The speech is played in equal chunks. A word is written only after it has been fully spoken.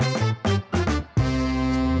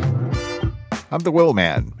I'm the Will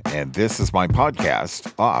Man, and this is my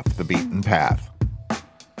podcast, Off the Beaten Path.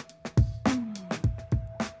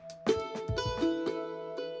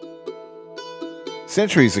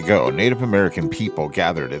 Centuries ago, Native American people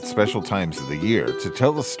gathered at special times of the year to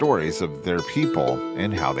tell the stories of their people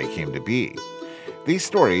and how they came to be. These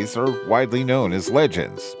stories are widely known as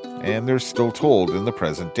legends, and they're still told in the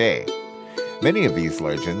present day. Many of these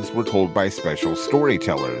legends were told by special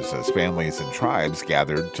storytellers as families and tribes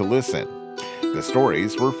gathered to listen. The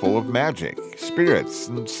stories were full of magic, spirits,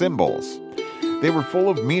 and symbols. They were full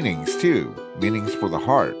of meanings too, meanings for the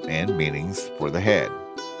heart and meanings for the head.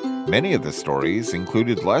 Many of the stories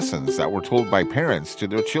included lessons that were told by parents to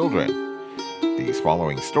their children. These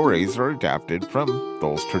following stories are adapted from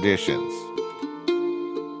those traditions.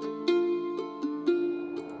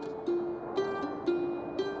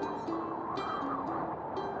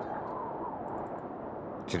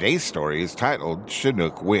 Today's story is titled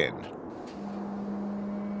Chinook Wind.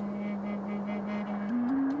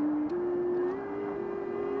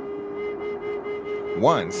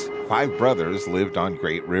 Once, 5 brothers lived on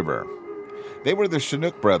Great River. They were the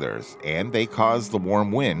Chinook brothers, and they caused the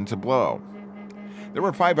warm wind to blow. There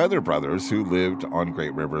were 5 other brothers who lived on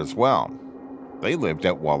Great River as well. They lived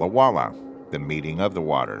at Walla Walla, the meeting of the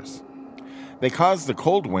waters. They caused the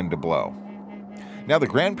cold wind to blow. Now the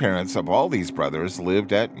grandparents of all these brothers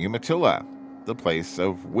lived at Umatilla, the place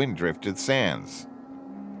of wind-drifted sands.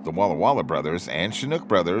 The Walla Walla brothers and Chinook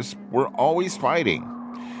brothers were always fighting.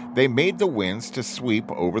 They made the winds to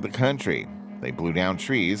sweep over the country. They blew down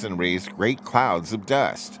trees and raised great clouds of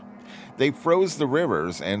dust. They froze the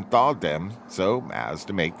rivers and thawed them so as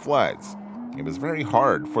to make floods. It was very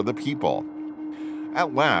hard for the people.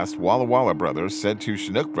 At last, Walla Walla brothers said to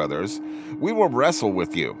Chinook brothers, "We will wrestle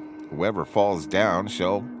with you. Whoever falls down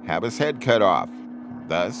shall have his head cut off.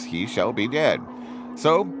 Thus he shall be dead."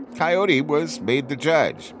 So Coyote was made the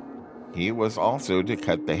judge. He was also to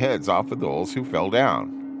cut the heads off of those who fell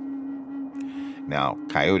down. Now,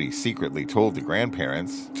 Coyote secretly told the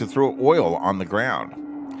grandparents to throw oil on the ground.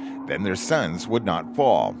 Then their sons would not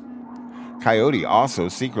fall. Coyote also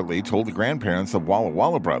secretly told the grandparents of Walla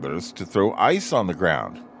Walla brothers to throw ice on the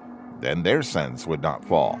ground. Then their sons would not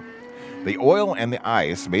fall. The oil and the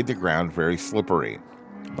ice made the ground very slippery.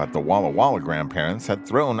 But the Walla Walla grandparents had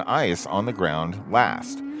thrown ice on the ground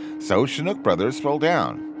last. So Chinook brothers fell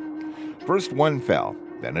down. First one fell,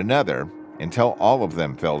 then another, until all of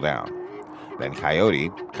them fell down. Then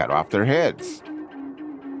Coyote cut off their heads.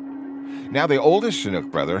 Now the oldest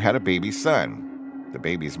Chinook brother had a baby son. The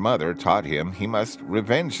baby's mother taught him he must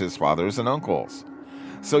revenge his fathers and uncles.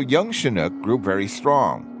 So young Chinook grew very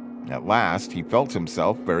strong. At last he felt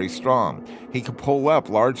himself very strong. He could pull up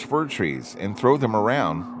large fir trees and throw them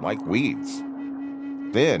around like weeds.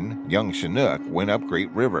 Then young Chinook went up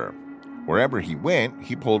Great River. Wherever he went,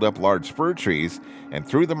 he pulled up large fir trees and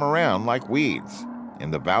threw them around like weeds. In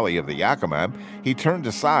the valley of the Yakima, he turned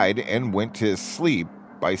aside and went to sleep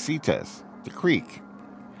by Cetus, the creek.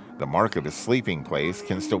 The mark of his sleeping place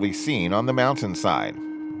can still be seen on the mountainside.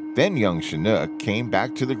 Then young Chinook came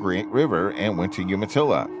back to the Great River and went to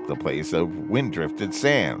Umatilla, the place of wind-drifted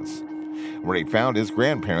sands, where he found his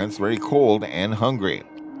grandparents very cold and hungry.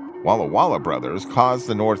 Walla Walla brothers caused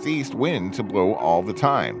the northeast wind to blow all the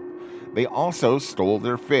time. They also stole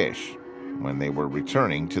their fish when they were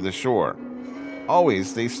returning to the shore.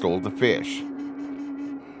 Always they stole the fish.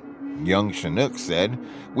 Young Chinook said,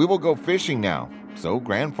 "We will go fishing now." So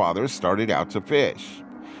grandfather started out to fish.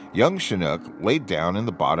 Young Chinook laid down in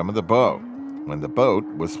the bottom of the boat. When the boat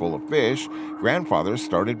was full of fish, grandfather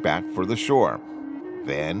started back for the shore.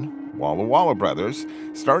 Then Walla Walla brothers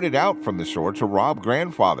started out from the shore to rob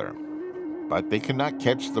grandfather, but they could not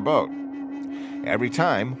catch the boat. Every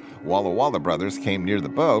time Walla Walla brothers came near the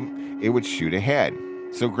boat, it would shoot ahead.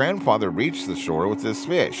 So grandfather reached the shore with his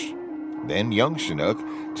fish. Then young Chinook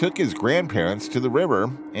took his grandparents to the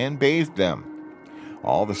river and bathed them.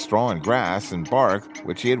 All the straw and grass and bark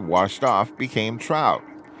which he had washed off became trout.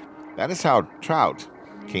 That is how trout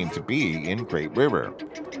came to be in Great River.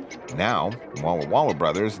 Now, Walla Walla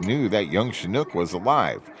brothers knew that young Chinook was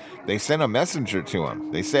alive. They sent a messenger to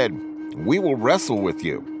him. They said, "We will wrestle with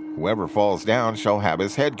you. Whoever falls down shall have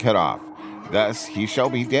his head cut off. Thus he shall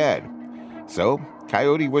be dead." So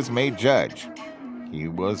Coyote was made judge. He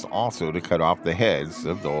was also to cut off the heads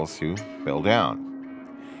of those who fell down.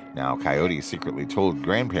 Now Coyote secretly told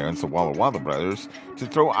grandparents of Walla Walla brothers to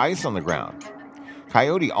throw ice on the ground.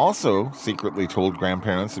 Coyote also secretly told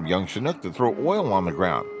grandparents of young Chinook to throw oil on the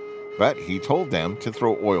ground, but he told them to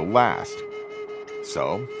throw oil last.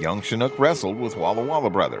 So young Chinook wrestled with Walla Walla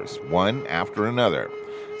brothers, one after another.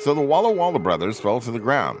 So the Walla Walla brothers fell to the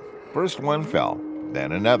ground. First one fell,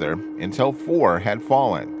 then another, until 4 had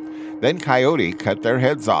fallen. Then Coyote cut their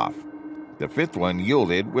heads off. The 5th one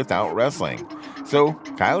yielded without wrestling, so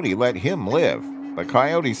Coyote let him live. But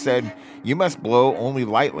Coyote said, "You must blow only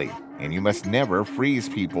lightly, and you must never freeze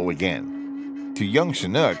people again." To young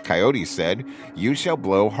Chinook, Coyote said, "You shall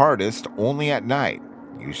blow hardest only at night.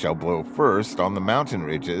 You shall blow first on the mountain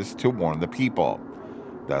ridges to warn the people."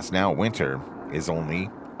 Thus now winter is only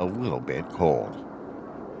a little bit cold.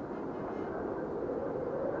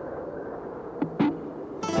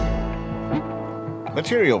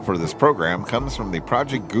 Material for this program comes from the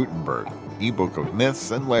Project Gutenberg, ebook of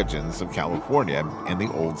myths and legends of California and the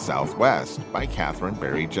Old Southwest by Catherine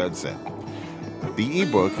Barry Judson. The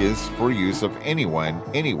ebook is for use of anyone,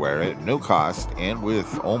 anywhere at no cost and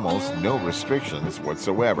with almost no restrictions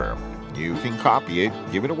whatsoever. You can copy it,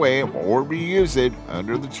 give it away, or reuse it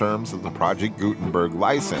under the terms of the Project Gutenberg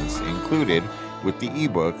license included with the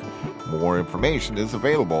ebook. More information is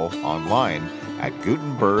available online at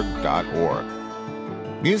gutenberg.org.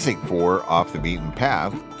 Music for Off the Beaten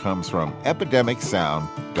Path comes from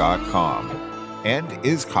epidemicsound.com and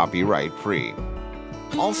is copyright free.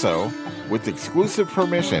 Also, with exclusive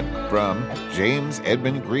permission from James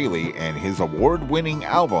Edmund Greeley and his award-winning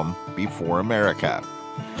album, Before America.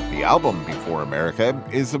 The album Before America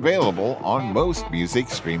is available on most music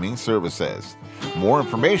streaming services. More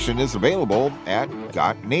information is available at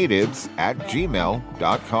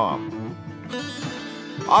gotnatives@gmail.com.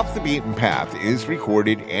 Off the Beaten Path is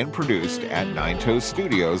recorded and produced at Nine Toes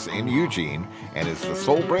Studios in Eugene and is the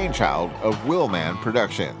sole brainchild of Willman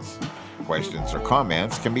Productions. Questions or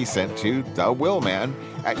comments can be sent to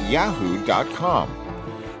thewillman@yahoo.com.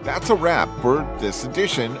 That's a wrap for this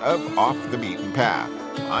edition of Off the Beaten Path.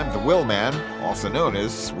 I'm the Willman, also known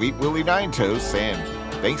as Sweet Willie Nine Toes, and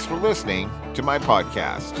thanks for listening to my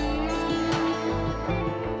podcast.